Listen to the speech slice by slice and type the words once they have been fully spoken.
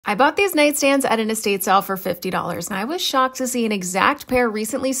I bought these nightstands at an estate sale for $50, and I was shocked to see an exact pair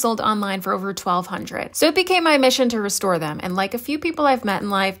recently sold online for over $1,200. So it became my mission to restore them, and like a few people I've met in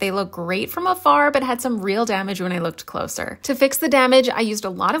life, they look great from afar but had some real damage when I looked closer. To fix the damage, I used a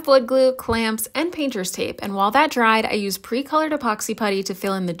lot of wood glue, clamps, and painter's tape, and while that dried, I used pre-colored epoxy putty to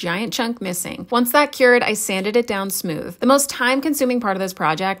fill in the giant chunk missing. Once that cured, I sanded it down smooth. The most time-consuming part of this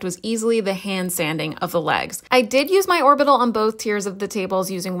project was easily the hand sanding of the legs. I did use my orbital on both tiers of the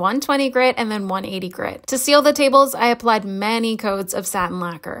tables using 120 grit and then 180 grit. To seal the tables, I applied many coats of satin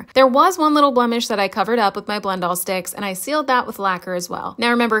lacquer. There was one little blemish that I covered up with my Blend-All sticks, and I sealed that with lacquer as well. Now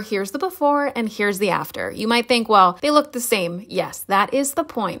remember, here's the before and here's the after. You might think, well, they look the same. Yes, that is the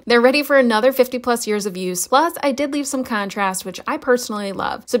point. They're ready for another 50+ years of use. Plus, I did leave some contrast, which I personally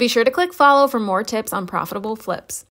love. So be sure to click follow for more tips on profitable flips.